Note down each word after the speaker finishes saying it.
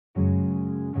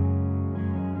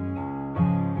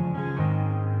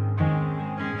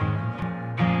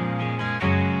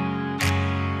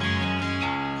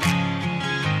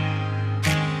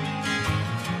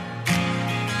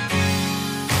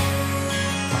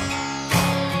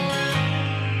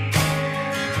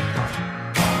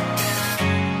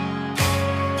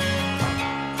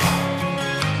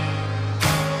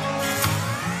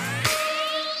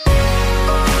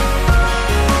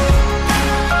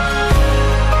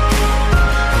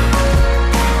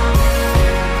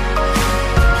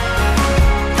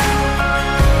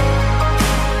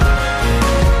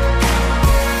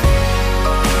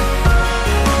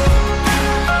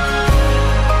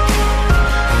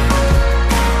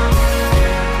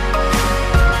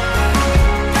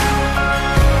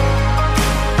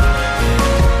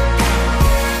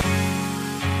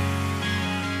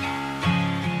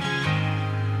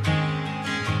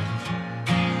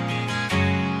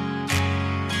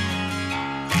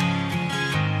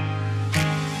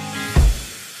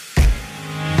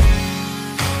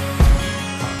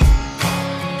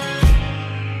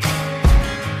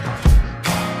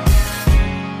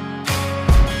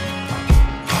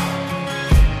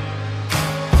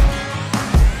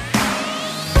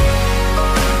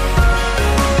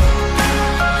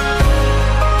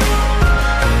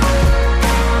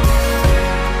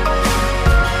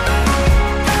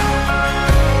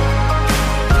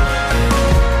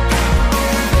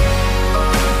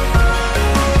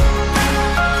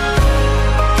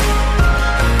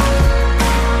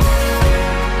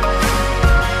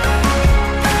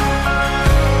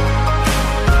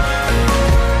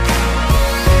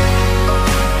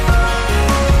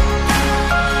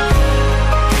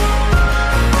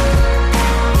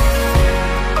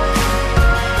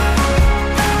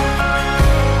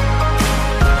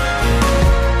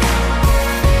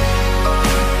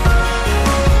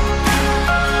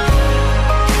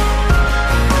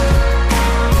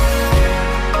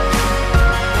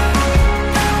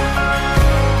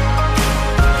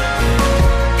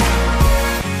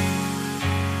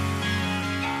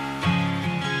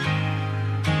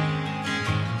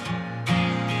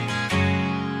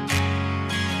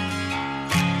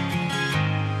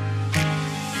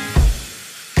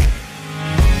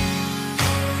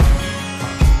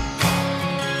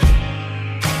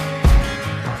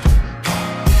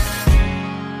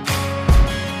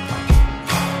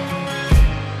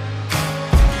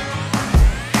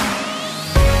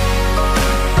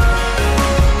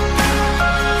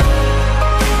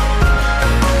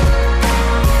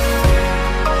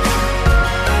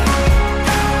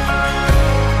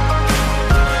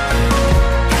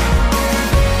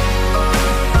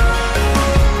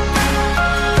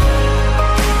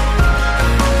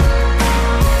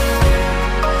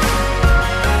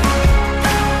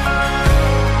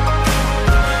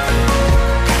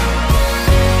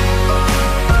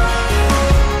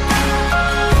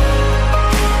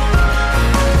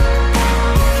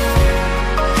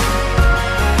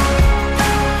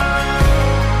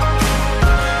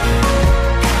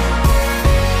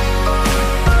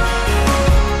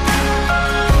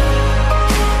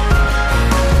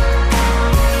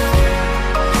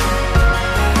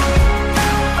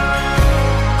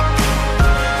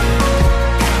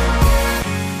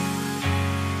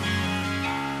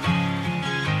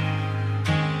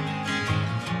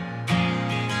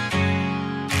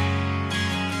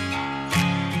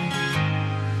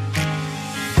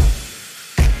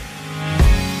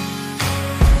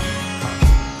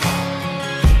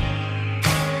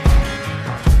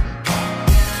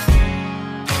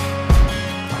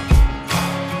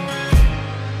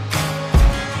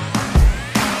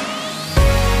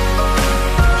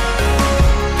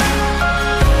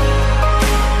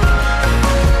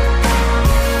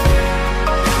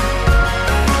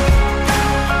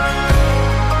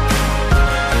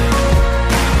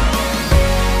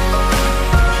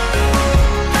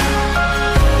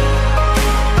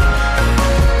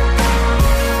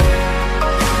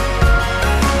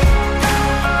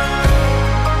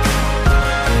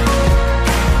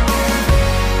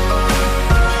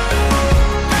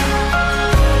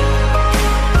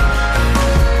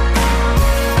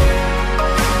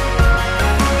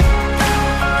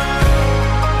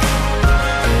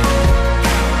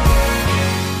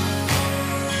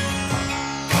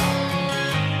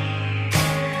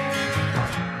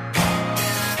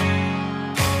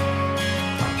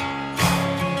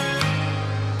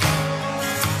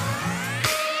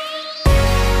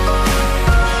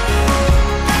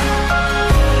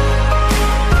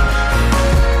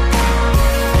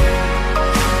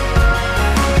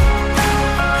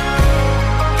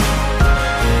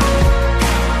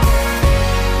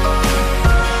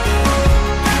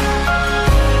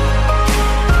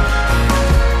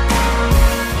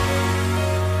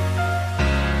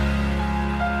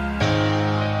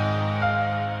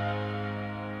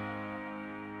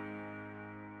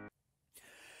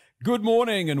Good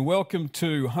morning and welcome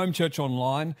to Home Church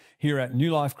Online here at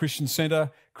New Life Christian Centre,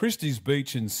 Christie's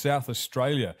Beach in South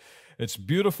Australia. It's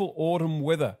beautiful autumn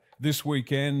weather this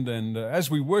weekend, and as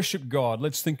we worship God,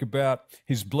 let's think about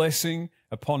His blessing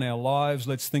upon our lives.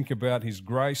 Let's think about His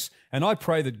grace, and I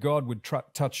pray that God would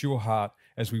touch your heart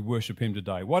as we worship Him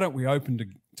today. Why don't we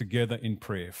open together in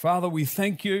prayer? Father, we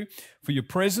thank You for Your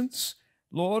presence,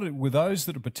 Lord, with those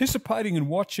that are participating and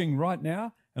watching right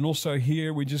now. And also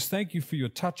here, we just thank You for Your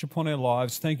touch upon our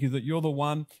lives. Thank You that You're the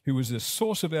one who is the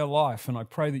source of our life. And I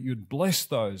pray that You'd bless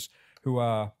those who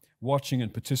are watching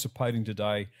and participating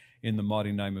today. In the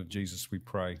mighty name of Jesus, we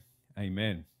pray.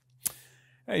 Amen.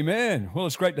 Amen. Well,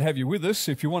 it's great to have you with us.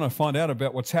 If you want to find out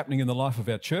about what's happening in the life of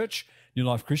our church, New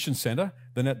Life Christian Centre,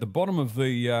 then at the bottom of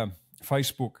the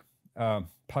Facebook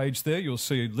page there, you'll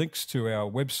see links to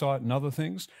our website and other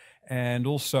things, and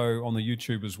also on the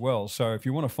YouTube as well. So if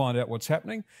you want to find out what's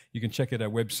happening, you can check out our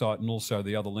website and also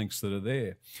the other links that are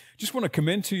there. Just want to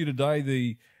commend to you today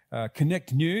the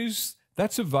Connect News.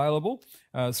 That's available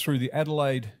through the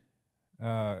Adelaide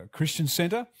Christian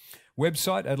Centre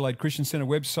website, Adelaide Christian Centre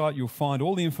website. You'll find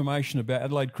all the information about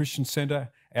Adelaide Christian Centre,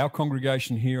 our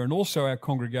congregation here, and also our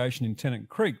congregation in Tennant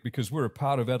Creek, because we're a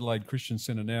part of Adelaide Christian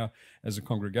Centre now as a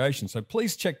congregation. So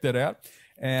please check that out,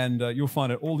 and you'll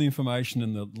find out all the information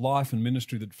and the life and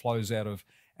ministry that flows out of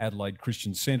Adelaide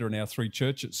Christian Centre and our three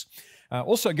churches.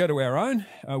 Also go to our own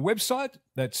website.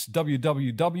 That's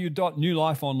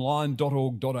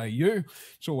www.newlifeonline.org.au.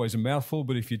 It's always a mouthful,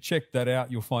 but if you check that out,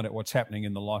 you'll find out what's happening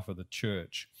in the life of the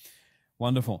church.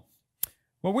 Wonderful.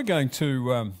 Well, we're going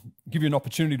to give you an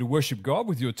opportunity to worship God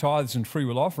with your tithes and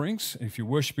freewill offerings. If you're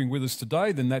worshiping with us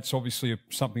today, then that's obviously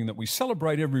something that we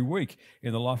celebrate every week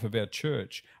in the life of our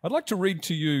church. I'd like to read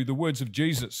to you the words of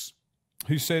Jesus,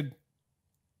 who said,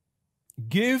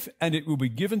 "Give, and it will be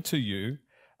given to you,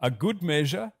 a good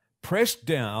measure, pressed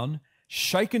down,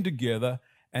 shaken together,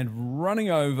 and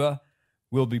running over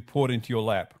will be poured into your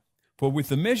lap. For with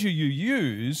the measure you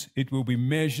use, it will be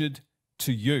measured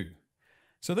to you."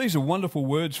 So these are wonderful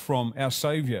words from our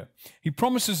Saviour. He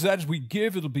promises that as we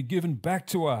give, it'll be given back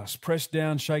to us, pressed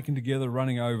down, shaken together,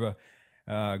 running over,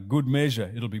 good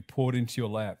measure, it'll be poured into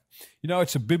your lap. You know,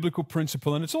 it's a biblical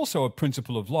principle, and it's also a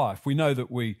principle of life. We know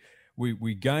that we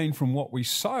gain from what we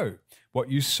sow. What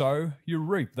you sow, you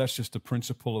reap. That's just a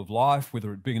principle of life,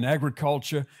 whether it be in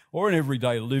agriculture or in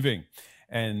everyday living.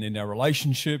 And in our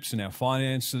relationships, in our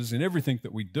finances, in everything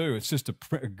that we do, it's just a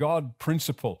God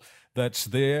principle that's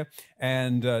there.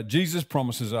 And Jesus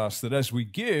promises us that as we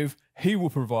give, He will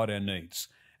provide our needs.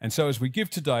 And so as we give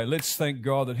today, let's thank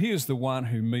God that He is the one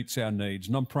who meets our needs.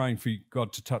 And I'm praying for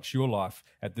God to touch your life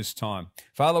at this time.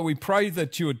 Father, we pray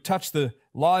that You would touch the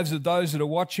lives of those that are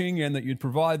watching and that You'd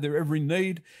provide their every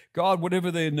need. God,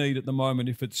 whatever their need at the moment,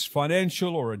 if it's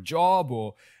financial or a job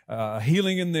or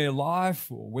healing in their life,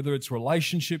 or whether it's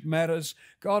relationship matters,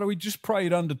 God, we just pray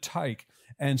You'd undertake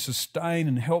and sustain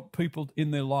and help people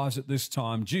in their lives at this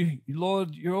time.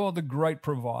 Lord, You're the great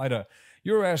provider.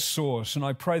 You're our source, and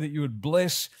I pray that You would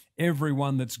bless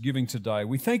everyone that's giving today.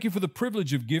 We thank You for the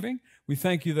privilege of giving. We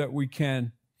thank You that we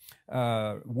can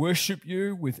worship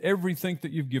You with everything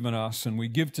that You've given us, and we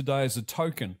give today as a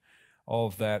token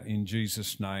of that in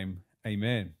Jesus' name.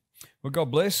 Amen. Well,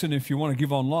 God bless, and if you want to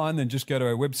give online, then just go to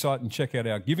our website and check out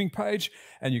our giving page,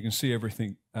 and you can see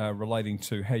everything relating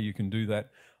to how you can do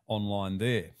that online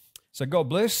there. So God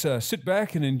bless. Sit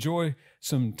back and enjoy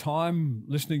some time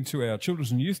listening to our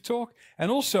children's and youth talk, and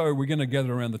also we're going to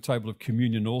gather around the table of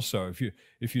communion also.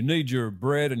 If you need your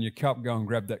bread and your cup, go and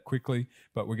grab that quickly,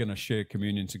 but we're going to share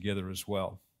communion together as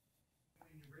well.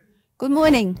 Good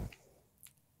morning.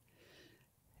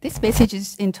 This message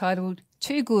is entitled,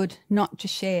 "Too Good Not to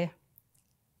Share."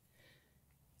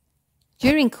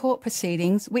 During court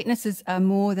proceedings, witnesses are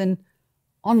more than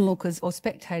onlookers or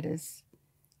spectators.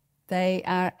 They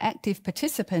are active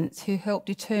participants who help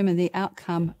determine the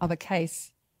outcome of a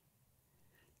case.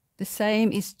 The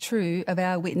same is true of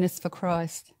our witness for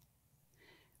Christ.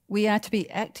 We are to be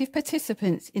active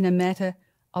participants in a matter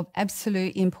of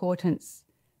absolute importance,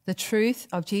 the truth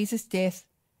of Jesus' death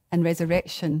and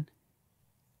resurrection.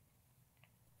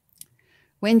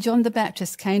 When John the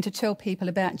Baptist came to tell people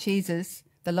about Jesus,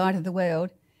 the light of the world,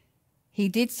 he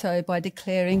did so by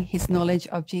declaring his knowledge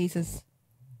of Jesus.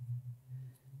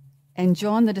 And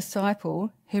John the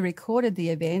disciple, who recorded the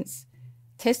events,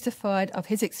 testified of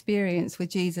his experience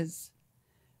with Jesus.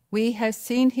 "We have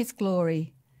seen his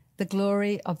glory, the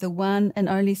glory of the one and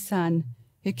only Son,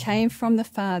 who came from the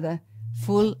Father,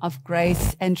 full of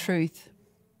grace and truth."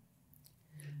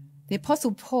 The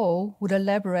Apostle Paul would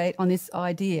elaborate on this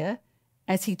idea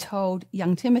as he told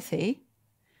young Timothy,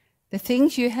 The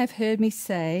things you have heard me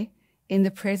say in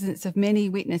the presence of many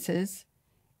witnesses,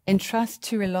 entrust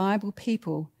to reliable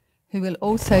people who will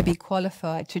also be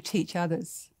qualified to teach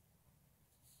others.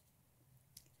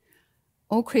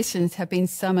 All Christians have been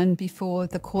summoned before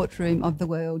the courtroom of the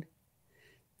world.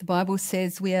 The Bible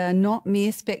says we are not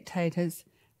mere spectators,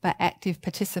 but active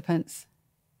participants.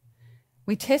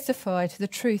 We testify to the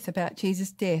truth about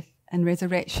Jesus' death and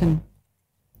resurrection.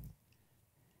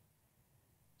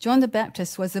 John the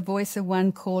Baptist was the voice of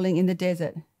one calling in the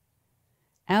desert.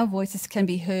 Our voices can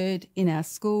be heard in our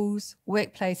schools,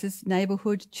 workplaces,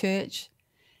 neighbourhood, church,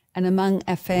 and among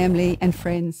our family and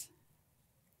friends.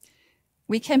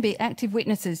 We can be active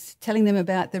witnesses, telling them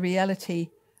about the reality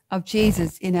of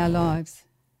Jesus in our lives.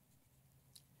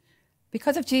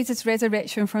 Because of Jesus'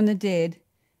 resurrection from the dead,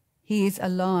 he is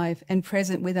alive and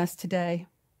present with us today.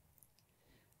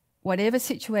 Whatever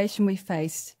situation we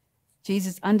face,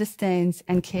 Jesus understands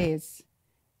and cares,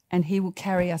 and he will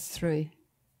carry us through.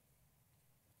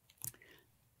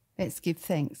 Let's give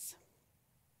thanks.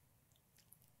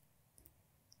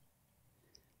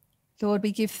 Lord,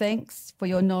 we give thanks for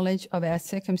your knowledge of our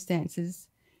circumstances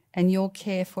and your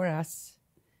care for us.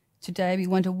 Today we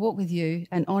want to walk with you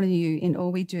and honour you in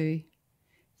all we do.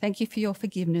 Thank you for your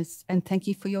forgiveness and thank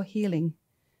you for your healing.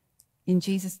 In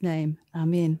Jesus' name,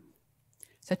 amen.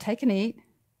 So take and eat,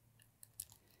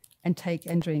 and take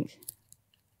and drink.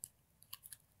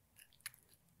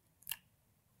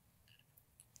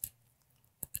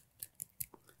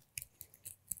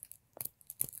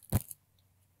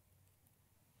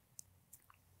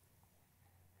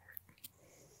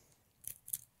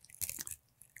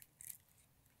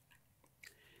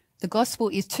 The gospel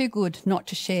is too good not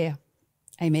to share.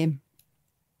 Amen.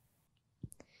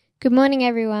 Good morning,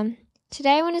 everyone.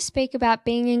 Today I want to speak about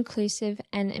being inclusive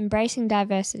and embracing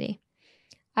diversity.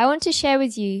 I want to share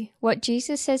with you what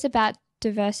Jesus says about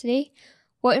diversity,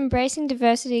 what embracing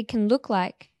diversity can look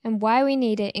like, and why we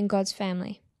need it in God's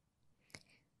family.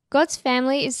 God's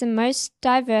family is the most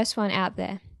diverse one out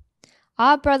there.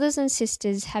 Our brothers and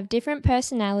sisters have different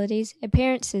personalities,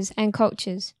 appearances, and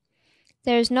cultures.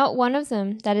 There is not one of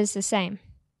them that is the same.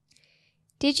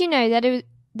 Did you know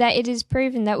that it is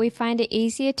proven that we find it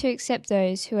easier to accept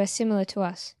those who are similar to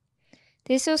us?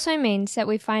 This also means that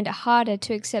we find it harder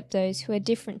to accept those who are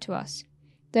different to us,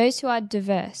 those who are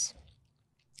diverse.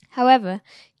 However,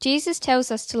 Jesus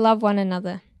tells us to love one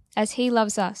another as he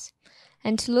loves us,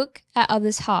 and to look at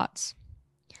others' hearts.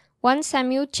 1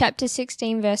 Samuel chapter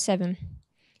 16 verse 7.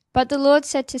 But the Lord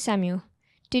said to Samuel,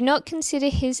 "Do not consider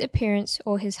his appearance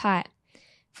or his height,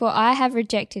 for I have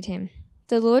rejected him."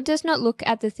 The Lord does not look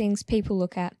at the things people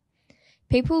look at.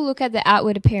 People look at the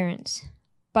outward appearance,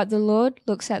 but the Lord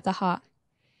looks at the heart.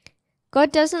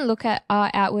 God doesn't look at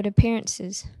our outward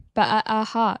appearances, but at our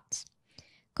hearts.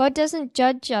 God doesn't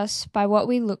judge us by what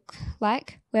we look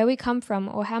like, where we come from,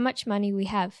 or how much money we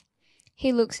have.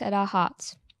 He looks at our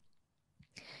hearts.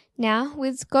 Now,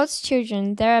 with God's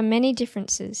children, there are many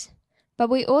differences, but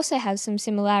we also have some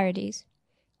similarities.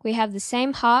 We have the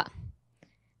same heart,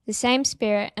 the same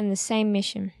spirit, and the same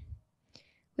mission.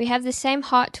 We have the same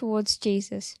heart towards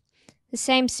Jesus, the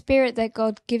same spirit that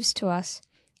God gives to us,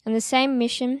 and the same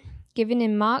mission given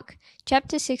in Mark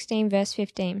chapter 16 verse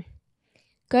 15.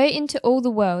 Go into all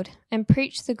the world and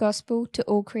preach the gospel to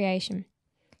all creation.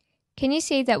 Can you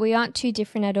see that we aren't too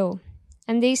different at all?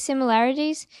 And these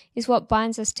similarities is what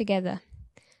binds us together.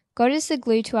 God is the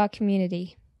glue to our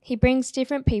community. He brings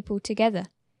different people together.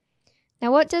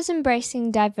 Now, what does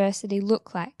embracing diversity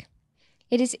look like?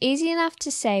 It is easy enough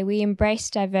to say we embrace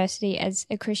diversity as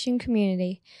a Christian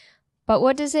community, but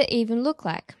what does it even look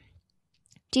like?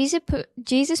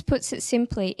 Jesus puts it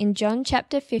simply in John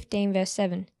chapter 15 verse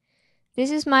 7.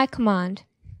 This is my command: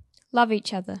 love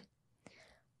each other.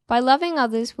 By loving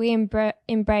others, we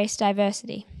embrace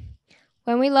diversity.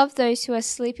 When we love those who are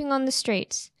sleeping on the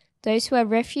streets, those who are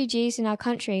refugees in our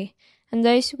country, and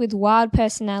those with wild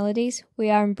personalities, we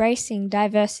are embracing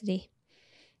diversity.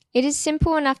 It is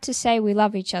simple enough to say we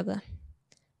love each other,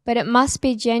 but it must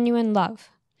be genuine love.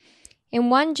 In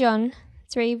 1 John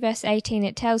 3 verse 18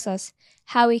 it tells us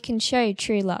how we can show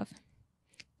true love.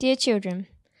 Dear children,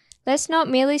 let's not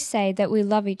merely say that we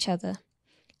love each other.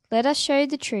 Let us show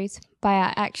the truth by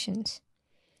our actions.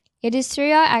 It is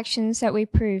through our actions that we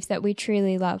prove that we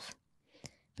truly love.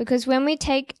 Because when we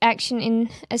take action in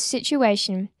a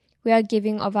situation, we are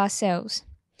giving of ourselves.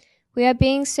 We are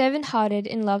being servant-hearted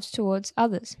in love towards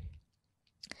others.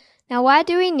 Now, why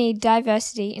do we need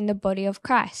diversity in the body of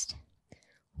Christ?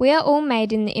 We are all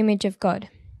made in the image of God.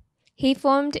 He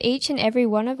formed each and every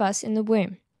one of us in the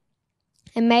womb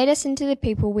and made us into the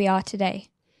people we are today.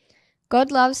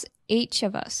 God loves each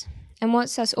of us, and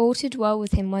wants us all to dwell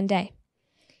with him one day.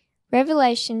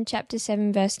 Revelation chapter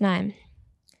 7 verse 9.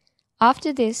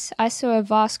 After this I saw a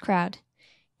vast crowd,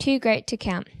 too great to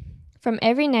count, from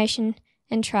every nation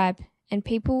and tribe and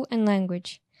people and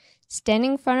language,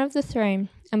 standing in front of the throne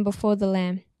and before the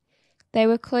Lamb. They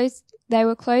were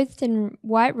clothed in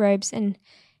white robes and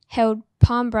held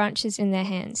palm branches in their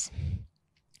hands.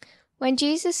 When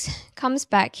Jesus comes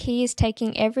back, he is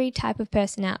taking every type of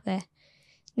person out there.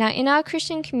 Now, in our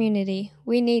Christian community,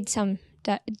 we need some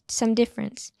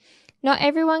difference. Not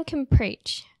everyone can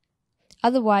preach,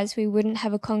 otherwise we wouldn't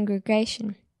have a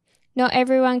congregation. Not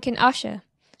everyone can usher,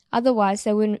 otherwise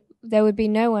there would be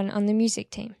no one on the music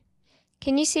team.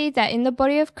 Can you see that in the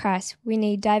body of Christ we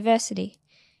need diversity?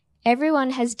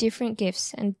 Everyone has different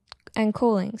gifts and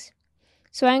callings.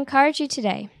 So I encourage you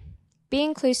today, be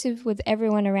inclusive with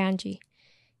everyone around you.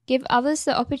 Give others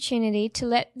the opportunity to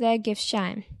let their gifts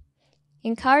shine.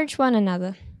 Encourage one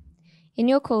another in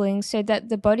your calling so that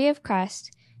the body of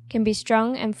Christ can be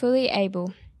strong and fully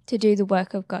able to do the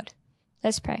work of God.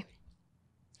 Let's pray.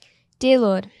 Dear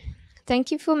Lord,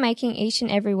 thank you for making each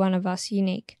and every one of us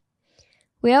unique.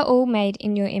 We are all made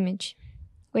in your image.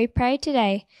 We pray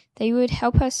today that you would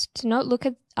help us to look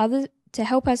at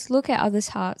others'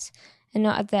 hearts and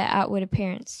not at their outward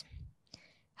appearance.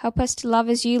 Help us to love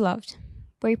as you loved.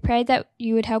 We pray that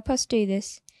you would help us do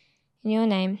this. In your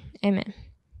name, amen.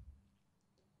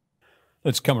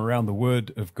 Let's come around the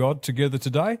Word of God together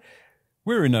today.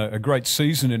 We're in a great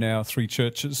season in our three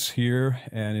churches here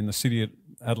and in the City at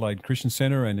Adelaide Christian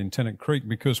Centre and in Tennant Creek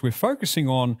because we're focusing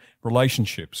on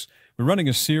relationships. We're running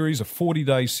a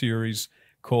 40-day series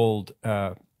called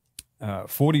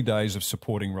 40 Days of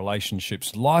Supporting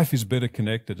Relationships. Life is better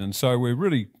connected. And so we're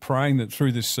really praying that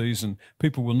through this season,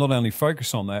 people will not only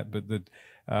focus on that, but that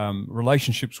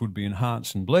relationships would be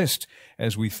enhanced and blessed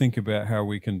as we think about how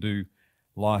we can do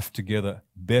life together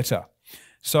better.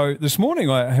 So this morning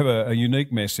I have a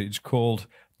unique message called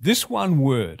This One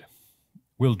Word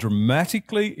Will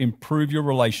Dramatically Improve Your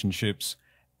Relationships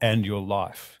and Your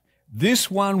Life.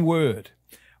 This one word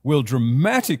will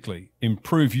dramatically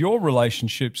improve your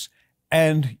relationships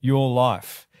and your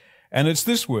life. And it's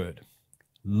this word,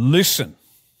 listen.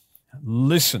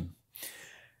 Listen.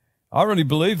 I really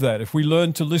believe that if we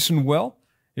learn to listen well,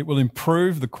 it will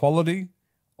improve the quality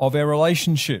of our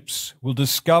relationships. We'll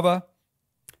discover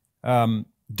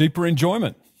deeper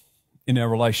enjoyment in our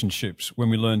relationships when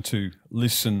we learn to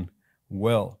listen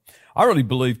well. I really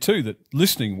believe too that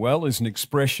listening well is an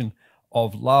expression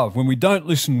of love. When we don't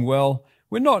listen well,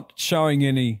 we're not showing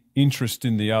any interest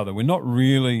in the other. We're not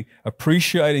really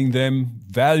appreciating them,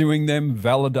 valuing them,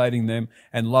 validating them,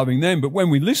 and loving them. But when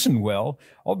we listen well,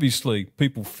 obviously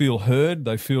people feel heard.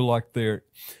 They feel like they're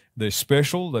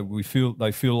special. That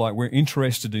they feel like we're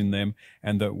interested in them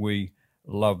and that we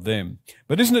love them.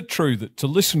 But isn't it true that to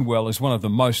listen well is one of the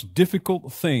most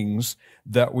difficult things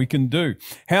that we can do?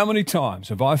 How many times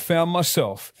have I found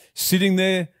myself sitting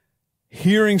there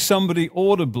hearing somebody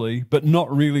audibly but not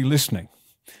really listening?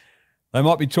 They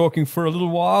might be talking for a little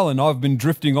while and I've been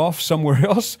drifting off somewhere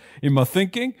else in my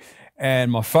thinking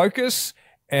and my focus,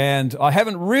 and I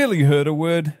haven't really heard a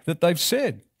word that they've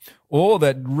said. Or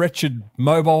that wretched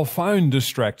mobile phone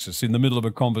distracts us in the middle of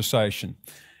a conversation.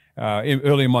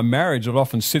 Early in my marriage, I'd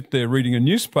often sit there reading a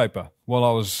newspaper while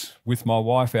I was with my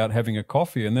wife out having a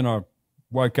coffee, and then I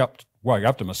woke up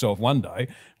to myself one day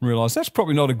and realised that's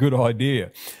probably not a good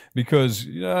idea, because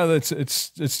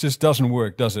it just doesn't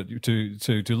work, does it?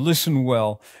 To listen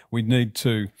well, we need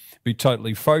to be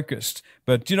totally focused.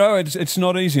 But it's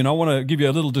not easy, and I want to give you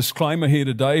a little disclaimer here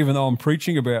today, even though I'm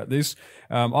preaching about this.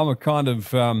 I'm a kind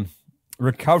of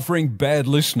recovering bad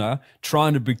listener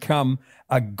trying to become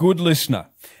a good listener.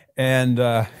 And,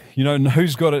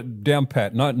 who's got it down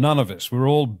pat? No, none of us. We're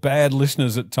all bad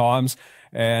listeners at times.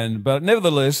 But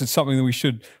nevertheless, it's something that we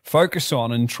should focus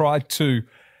on and try to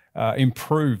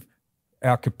improve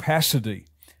our capacity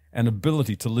and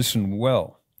ability to listen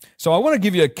well. So I want to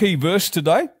give you a key verse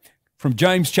today from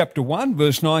James chapter 1,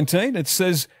 verse 19. It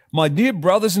says, "My dear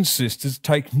brothers and sisters,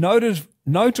 take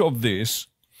note of this.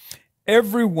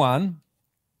 Everyone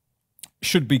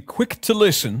should be quick to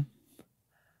listen,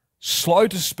 slow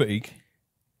to speak,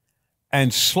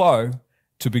 and slow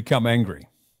to become angry."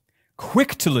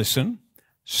 Quick to listen,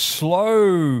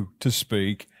 slow to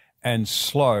speak, and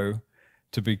slow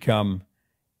to become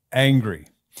angry.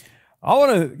 I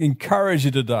want to encourage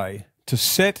you today to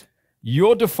set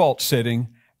your default setting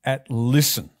at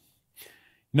listen.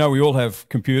 We all have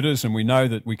computers, and we know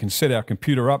that we can set our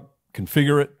computer up,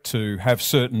 configure it to have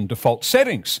certain default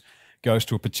settings. goes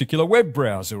to a particular web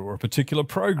browser or a particular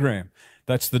program.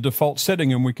 That's the default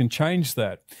setting, and we can change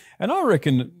that. And I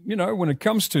reckon, when it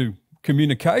comes to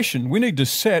communication, we need to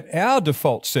set our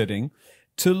default setting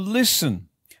to listen,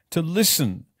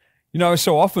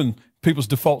 so often people's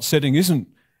default setting isn't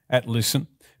at listen,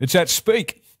 it's at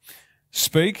speak.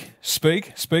 Speak,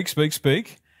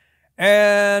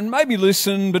 and maybe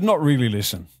listen, but not really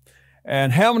listen.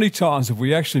 And how many times have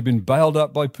we actually been bailed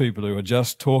up by people who are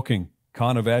just talking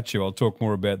kind of at you? I'll talk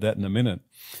more about that in a minute.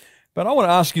 But I want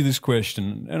to ask you this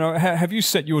question. Have you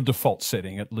set your default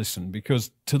setting at listen?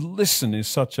 Because to listen is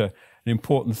such an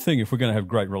important thing if we're going to have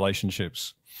great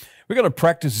relationships. We've got to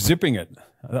practice zipping it.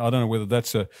 I don't know whether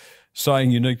that's a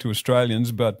saying unique to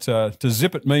Australians, but to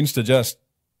zip it means to just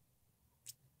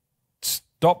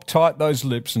stop tight those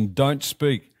lips and don't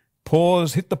speak.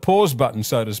 Pause, hit the pause button,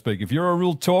 so to speak. If you're a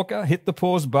real talker, hit the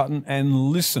pause button and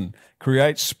listen.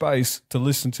 Create space to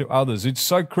listen to others. It's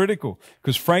so critical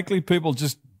because, frankly, people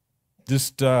just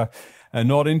are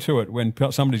not into it when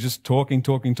somebody's just talking.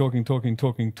 I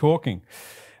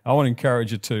want to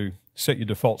encourage you to set your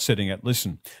default setting at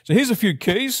listen. So here's a few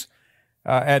keys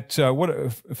for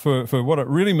what it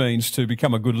really means to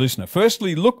become a good listener.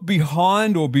 Firstly, look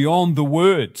behind or beyond the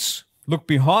words. Look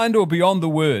behind or beyond the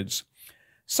words.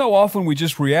 So often we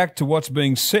just react to what's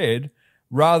being said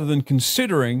rather than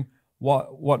considering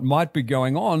what might be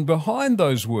going on behind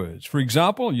those words. For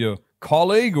example, your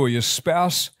colleague or your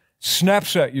spouse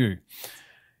snaps at you.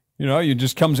 You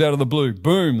just comes out of the blue.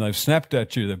 Boom, they've snapped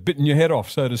at you. They've bitten your head off,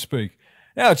 so to speak.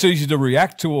 Now, it's easy to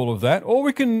react to all of that, or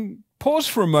we can pause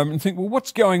for a moment and think, well,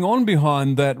 what's going on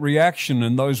behind that reaction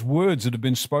and those words that have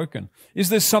been spoken? Is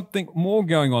there something more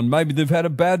going on? Maybe they've had a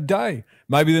bad day.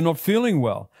 Maybe they're not feeling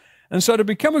well. And so to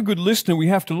become a good listener, we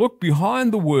have to look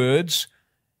behind the words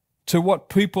to what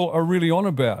people are really on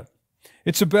about.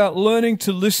 It's about learning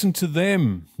to listen to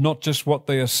them, not just what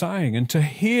they are saying, and to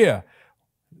hear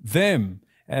them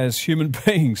as human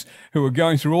beings who are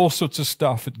going through all sorts of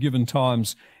stuff at given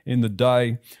times in the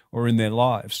day or in their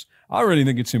lives. I really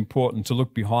think it's important to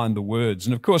look behind the words.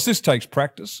 And of course, this takes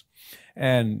practice.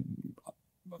 And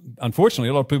unfortunately,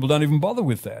 a lot of people don't even bother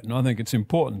with that. And I think it's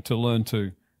important to learn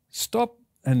to stop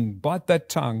and bite that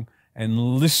tongue and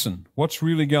listen. What's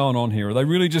really going on here? Are they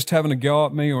really just having a go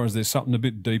at me, or is there something a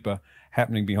bit deeper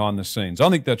happening behind the scenes? I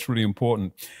think that's really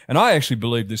important. And I actually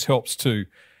believe this helps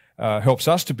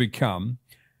us to become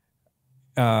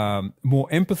more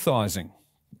empathizing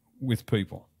with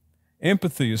people.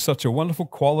 Empathy is such a wonderful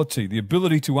quality, the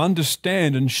ability to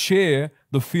understand and share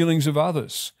the feelings of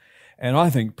others. And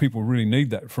I think people really need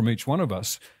that from each one of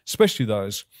us, especially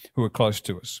those who are close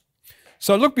to us.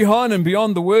 So look behind and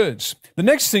beyond the words. The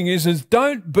next thing is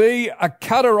don't be a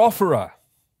cutter-offerer.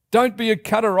 Don't be a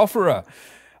cutter-offerer.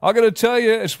 I've got to tell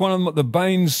you, it's one of the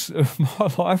banes of my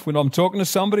life when I'm talking to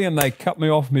somebody and they cut me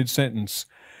off mid-sentence.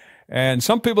 And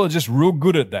some people are just real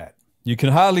good at that. You can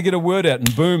hardly get a word out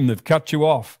and boom, they've cut you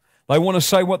off. They want to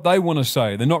say what they want to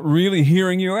say. They're not really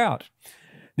hearing you out.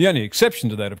 The only exception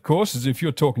to that, of course, is if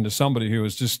you're talking to somebody who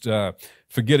is just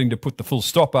forgetting to put the full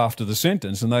stop after the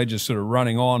sentence and they just sort of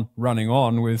running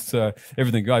on with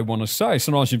everything they want to say.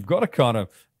 Sometimes you've got to kind of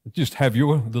just have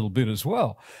your little bit as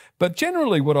well. But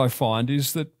generally what I find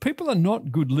is that people are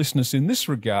not good listeners in this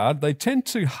regard. They tend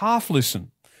to half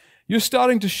listen. You're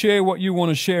starting to share what you want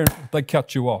to share, they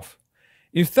cut you off.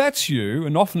 If that's you,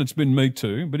 and often it's been me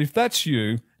too, but if that's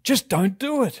you, just don't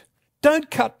do it. Don't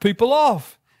cut people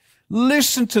off.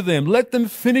 Listen to them. Let them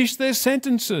finish their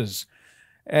sentences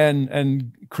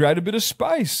and create a bit of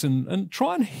space and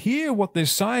try and hear what they're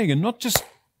saying and not just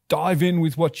dive in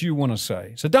with what you want to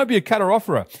say. So don't be a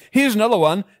cutter-offerer. Here's another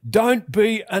one. Don't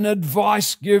be an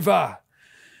advice giver.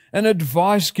 An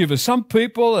advice giver. Some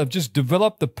people have just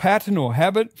developed the pattern or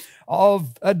habit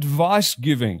of advice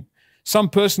giving. Some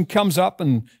person comes up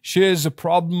and shares a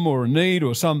problem or a need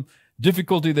or some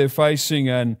difficulty they're facing,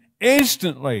 and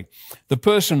instantly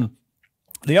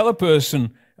the other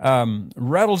person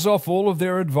rattles off all of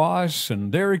their advice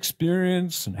and their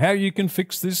experience and how you can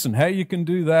fix this and how you can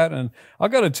do that. And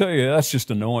I've got to tell you, that's just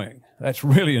annoying. That's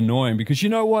really annoying because you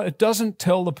know what? It doesn't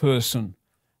tell the person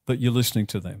that you're listening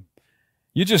to them.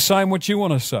 You're just saying what you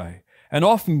want to say. And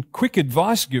often quick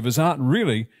advice givers aren't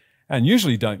really, and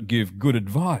usually don't give good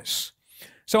advice.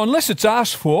 So unless it's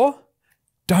asked for,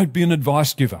 don't be an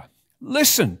advice giver.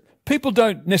 Listen. People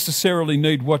don't necessarily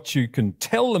need what you can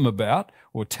tell them about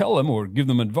or tell them or give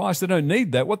them advice. They don't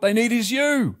need that. What they need is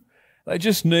you. They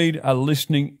just need a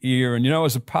listening ear. And,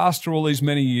 as a pastor all these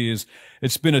many years,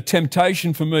 it's been a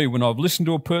temptation for me when I've listened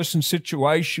to a person's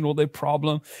situation or their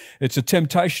problem. It's a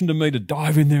temptation to me to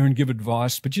dive in there and give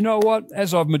advice. But you know what?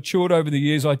 As I've matured over the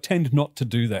years, I tend not to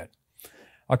do that.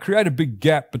 I create a big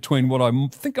gap between what I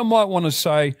think I might want to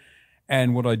say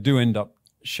and what I do end up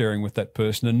sharing with that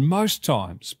person. And most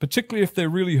times, particularly if they're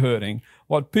really hurting,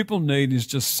 what people need is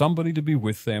just somebody to be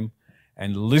with them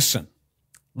and listen.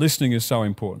 Listening is so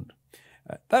important.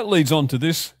 That leads on to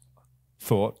this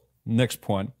thought, next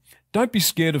point. Don't be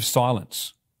scared of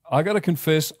silence. I got to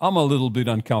confess, I'm a little bit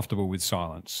uncomfortable with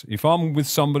silence. If I'm with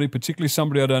somebody, particularly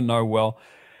somebody I don't know well,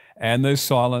 and there's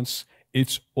silence,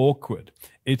 it's awkward.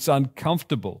 It's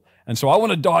uncomfortable. And so I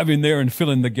want to dive in there and fill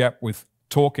in the gap with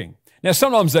talking. Now,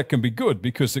 sometimes that can be good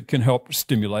because it can help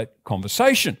stimulate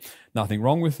conversation. Nothing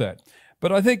wrong with that.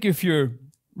 But I think if you're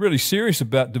really serious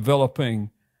about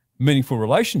developing meaningful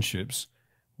relationships,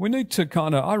 we need to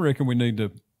I reckon we need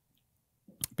to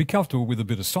be comfortable with a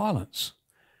bit of silence.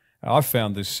 I've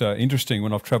found this interesting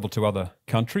when I've traveled to other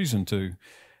countries and to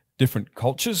different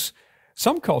cultures.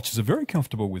 Some cultures are very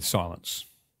comfortable with silence.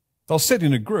 They'll sit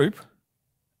in a group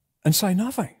and say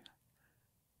nothing.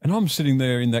 And I'm sitting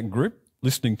there in that group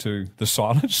listening to the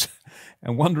silence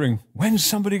and wondering, when's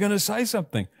somebody going to say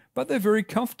something? But they're very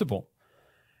comfortable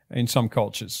in some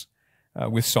cultures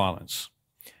with silence.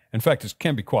 In fact, it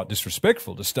can be quite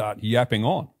disrespectful to start yapping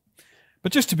on.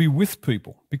 But just to be with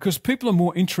people, because people are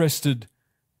more interested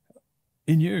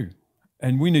in you,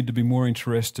 and we need to be more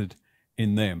interested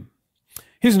in them.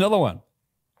 Here's another one.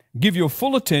 Give your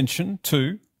full attention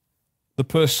to the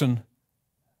person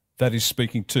that is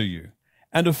speaking to you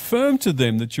and affirm to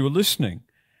them that you are listening.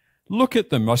 Look at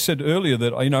them. I said earlier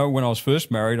that, when I was first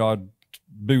married, I'd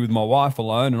be with my wife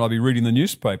alone and I'd be reading the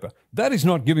newspaper. That is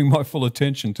not giving my full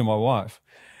attention to my wife.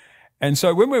 And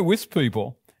so when we're with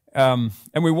people and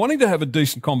we're wanting to have a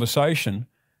decent conversation,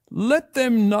 let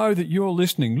them know that you're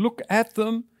listening. Look at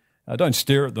them. Don't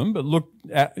stare at them, but look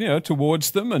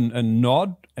towards them and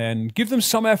nod and give them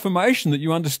some affirmation that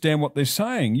you understand what they're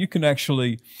saying. You can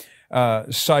actually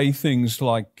say things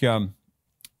like,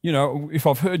 if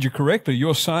I've heard you correctly,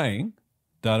 you're saying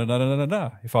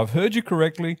da-da-da-da-da-da. If I've heard you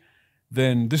correctly,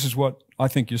 then this is what I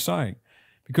think you're saying.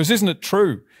 Because isn't it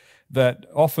true that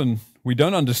often we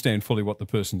don't understand fully what the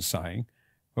person's saying,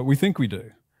 but we think we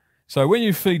do? So when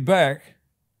you feed back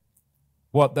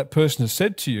what that person has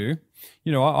said to you,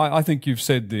 I think you've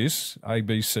said this, A,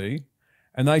 B, C,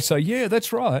 and they say, yeah,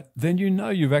 that's right, then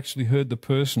you've actually heard the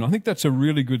person. I think that's a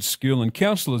really good skill, and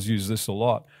counselors use this a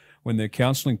lot when they're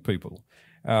counseling people.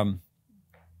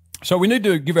 So we need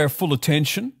to give our full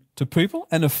attention to people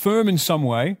and affirm in some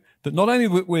way that not only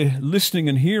we're listening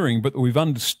and hearing, but that we've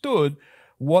understood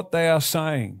what they are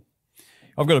saying.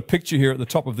 I've got a picture here at the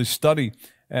top of this study,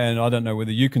 and I don't know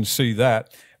whether you can see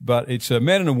that, but it's a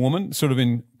man and a woman sort of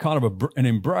in kind of an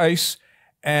embrace,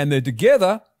 and they're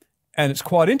together, and it's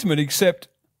quite intimate, except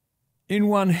in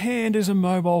one hand is a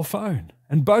mobile phone,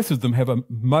 and both of them have a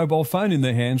mobile phone in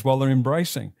their hands while they're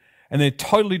embracing, and they're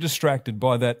totally distracted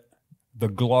by the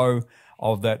glow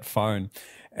of that phone.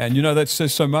 And that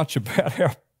says so much about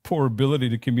our poor ability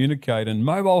to communicate. And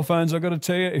mobile phones, I've got to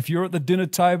tell you, if you're at the dinner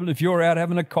table, if you're out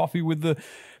having a coffee with the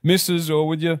missus or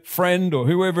with your friend or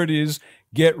whoever it is,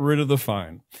 get rid of the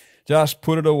phone. Just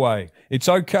put it away. It's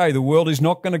okay. The world is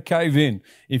not going to cave in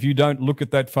if you don't look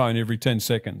at that phone every 10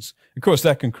 seconds. Of course,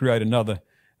 that can create another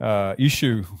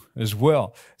issue as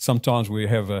well. Sometimes we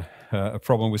have a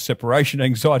problem with separation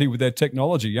anxiety with our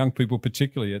technology. Young people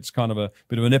particularly, it's kind of a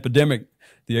bit of an epidemic,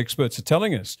 the experts are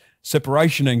telling us.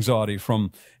 Separation anxiety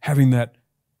from having that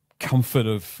comfort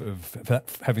of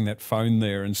having that phone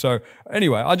there. And so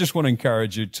anyway, I just want to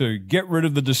encourage you to get rid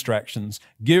of the distractions.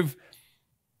 Give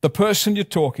the person you're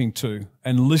talking to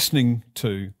and listening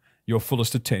to your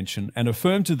fullest attention and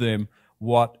affirm to them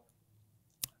what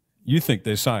you think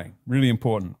they're saying. Really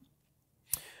important.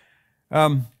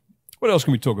 What else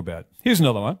can we talk about? Here's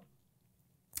another one.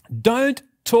 Don't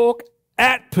talk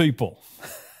at people.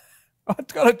 I've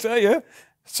got to tell you,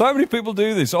 so many people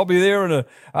do this. I'll be there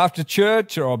after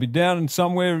church, or I'll be down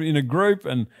somewhere in a group,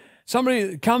 and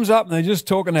somebody comes up and they're just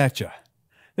talking at you.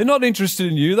 They're not interested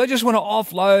in you. They just want to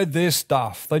offload their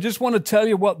stuff. They just want to tell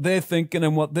you what they're thinking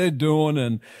and what they're doing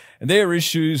and their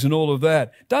issues and all of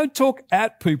that. Don't talk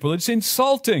at people. It's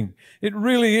insulting. It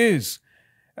really is.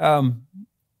 I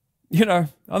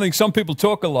think some people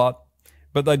talk a lot,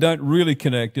 but they don't really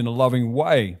connect in a loving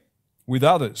way with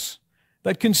others.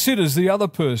 That considers the other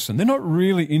person. They're not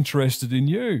really interested in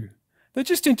you. They're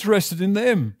just interested in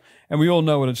them. And we all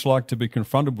know what it's like to be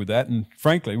confronted with that. And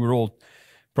frankly, we're all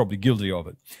probably guilty of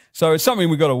it. So it's something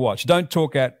we've got to watch. Don't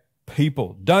talk at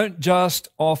people. Don't just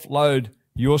offload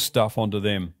your stuff onto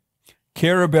them.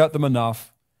 Care about them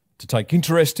enough to take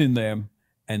interest in them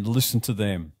and listen to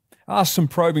them. Ask some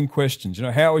probing questions.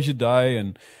 How was your day?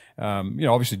 And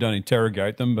Obviously don't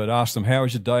interrogate them, but ask them, how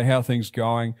is your day, how are things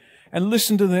going? And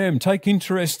listen to them, take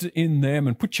interest in them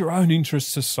and put your own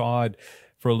interests aside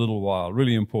for a little while.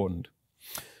 Really important.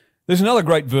 There's another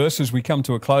great verse as we come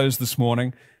to a close this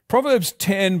morning. Proverbs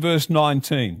 10 verse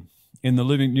 19 in the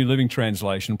New Living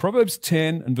Translation. Proverbs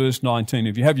 10 and verse 19.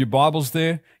 If you have your Bibles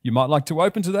there, you might like to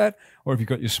open to that, or if you've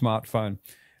got your smartphone,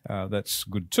 that's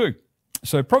good too.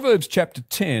 So Proverbs chapter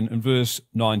 10 and verse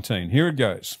 19. Here it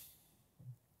goes.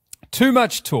 Too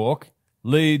much talk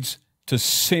leads to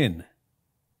sin.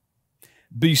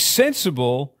 Be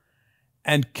sensible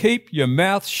and keep your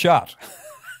mouth shut.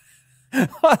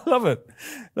 I love it.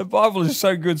 The Bible is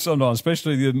so good sometimes,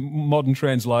 especially the modern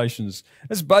translations.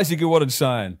 That's basically what it's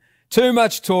saying. Too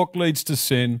much talk leads to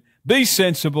sin. Be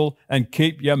sensible and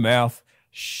keep your mouth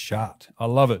shut. I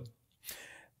love it.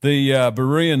 The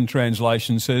Berean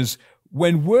translation says,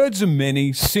 when words are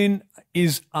many, sin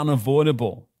is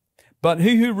unavoidable, but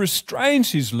he who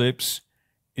restrains his lips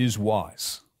is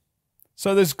wise.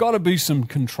 So there's got to be some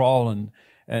control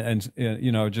and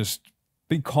just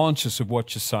be conscious of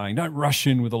what you're saying. Don't rush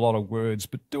in with a lot of words,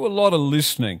 but do a lot of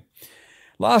listening.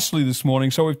 Lastly this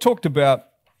morning, so we've talked about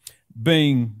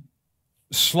being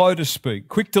slow to speak,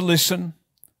 quick to listen,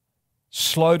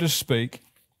 slow to speak,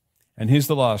 and here's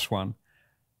the last one,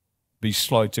 be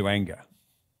slow to anger.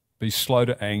 Be slow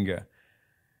to anger.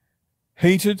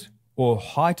 Heated or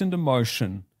heightened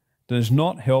emotion does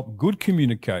not help good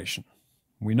communication.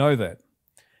 We know that.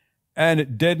 And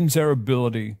it deadens our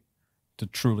ability to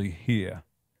truly hear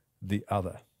the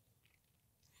other.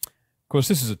 Of course,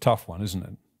 this is a tough one, isn't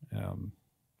it?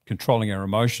 Controlling our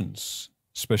emotions,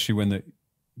 especially when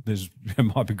there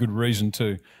might be good reason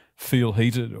to feel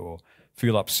heated or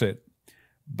feel upset.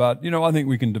 But, I think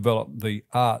we can develop the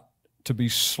art to be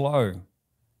slow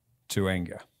to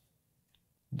anger.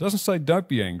 It doesn't say don't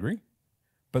be angry,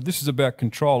 but this is about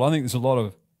control. I think there's a lot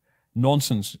of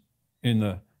nonsense in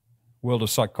the world of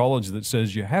psychology that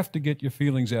says you have to get your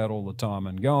feelings out all the time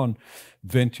and go and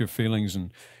vent your feelings.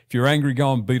 And if you're angry,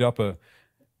 go and beat up a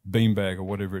beanbag or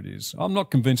whatever it is. I'm not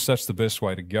convinced that's the best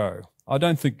way to go. I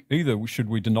don't think either should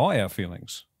we deny our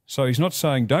feelings. So he's not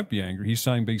saying don't be angry. He's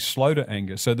saying be slow to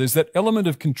anger. So there's that element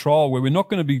of control where we're not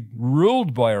going to be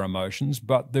ruled by our emotions,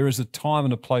 but there is a time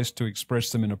and a place to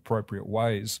express them in appropriate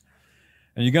ways.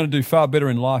 And you're going to do far better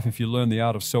in life if you learn the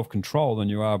art of self-control than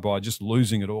you are by just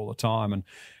losing it all the time. And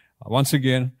once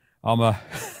again, I'm a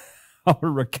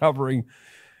recovering,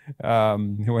 how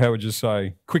would you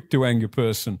say, quick to anger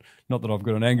person. Not that I've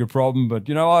got an anger problem, but,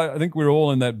 I think we're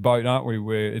all in that boat, aren't we,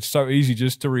 where it's so easy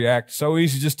just to react, so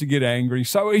easy just to get angry,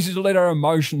 so easy to let our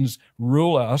emotions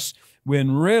rule us,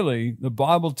 when really the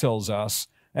Bible tells us,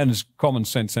 and it's common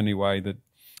sense anyway, that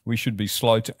we should be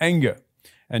slow to anger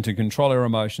and to control our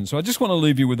emotions. So I just want to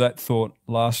leave you with that thought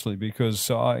lastly, because,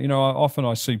 often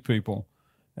I see people,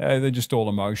 they're just all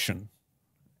emotion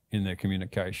in their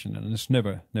communication, and it's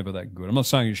never that good. I'm not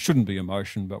saying it shouldn't be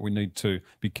emotion, but we need to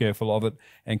be careful of it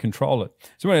and control it.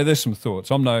 So anyway, there's some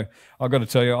thoughts. I've got to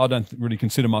tell you, I don't really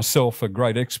consider myself a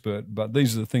great expert, but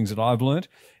these are the things that I've learnt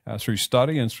through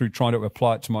study and through trying to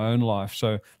apply it to my own life.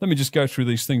 So let me just go through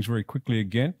these things very quickly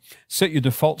again. Set your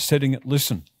default setting at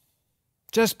listen.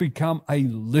 Just become a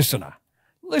listener.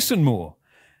 Listen more.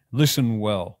 Listen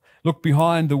well. Look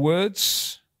behind the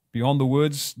words. Beyond the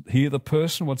words, hear the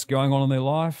person, what's going on in their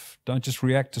life. Don't just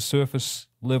react to surface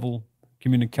level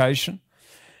communication.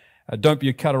 Don't be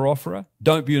a cutter-offerer.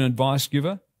 Don't be an advice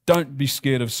giver. Don't be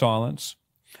scared of silence.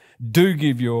 Do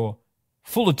give your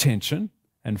full attention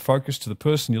and focus to the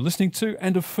person you're listening to,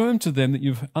 and affirm to them that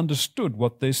you've understood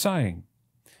what they're saying.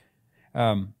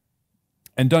 And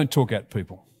don't talk at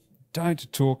people.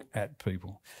 Don't talk at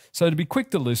people. So to be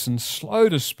quick to listen, slow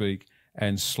to speak,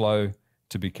 and slow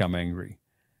to become angry.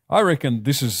 I reckon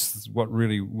this is what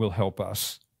really will help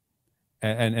us.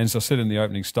 And as I said in the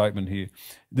opening statement here,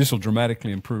 this will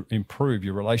dramatically improve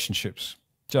your relationships.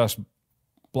 Just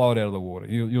blow it out of the water.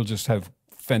 You'll just have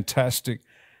fantastic,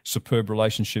 superb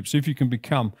relationships if you can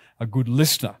become a good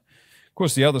listener. Of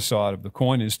course, the other side of the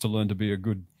coin is to learn to be a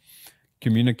good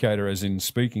communicator, as in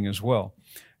speaking as well.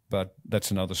 But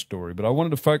that's another story. But I wanted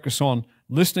to focus on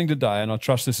listening today, and I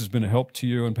trust this has been a help to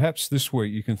you. And perhaps this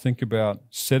week you can think about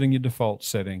setting your default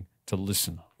setting to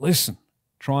listen. Listen.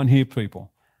 Try and hear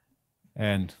people.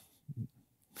 And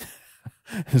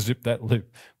zip that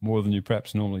lip more than you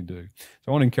perhaps normally do. So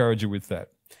I want to encourage you with that.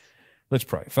 Let's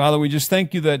pray. Father, we just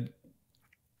thank you that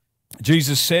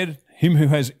Jesus said, him who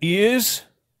has ears,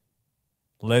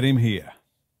 let him hear.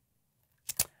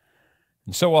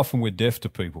 And so often we're deaf to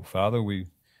people, Father. We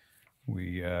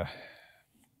are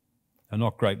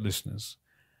not great listeners.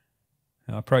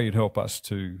 And I pray you'd help us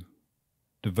to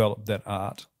develop that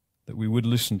art, that we would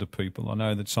listen to people. I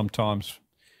know that sometimes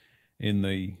in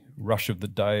the rush of the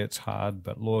day it's hard,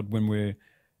 but Lord, when we're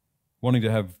wanting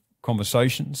to have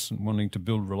conversations and wanting to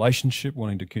build relationship,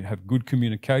 wanting to have good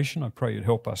communication, I pray you'd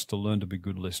help us to learn to be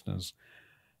good listeners,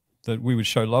 that we would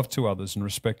show love to others and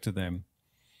respect to them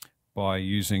by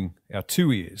using our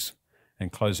two ears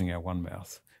and closing our one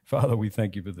mouth. Father, we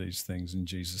thank you for these things in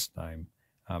Jesus' name.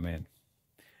 Amen.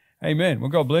 Amen. Well,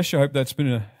 God bless you. I hope that's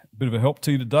been a bit of a help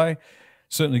to you today.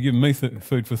 Certainly given me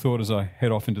food for thought as I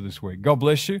head off into this week. God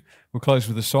bless you. We'll close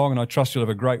with a song, and I trust you'll have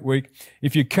a great week.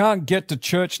 If you can't get to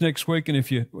church next week, and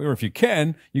if you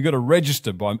can, you've got to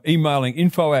register by emailing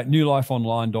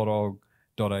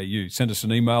info@newlifeonline.org.au. Send us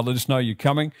an email. Let us know you're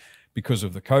coming because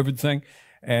of the COVID thing.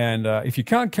 And if you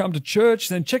can't come to church,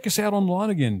 then check us out online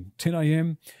again, 10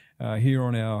 a.m. Here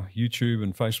on our YouTube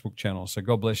and Facebook channel. So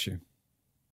God bless you.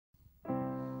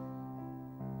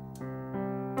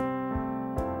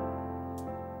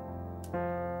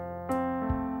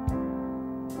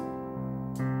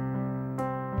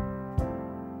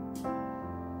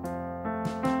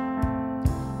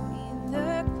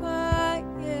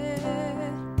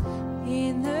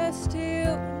 In the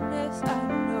stillness, I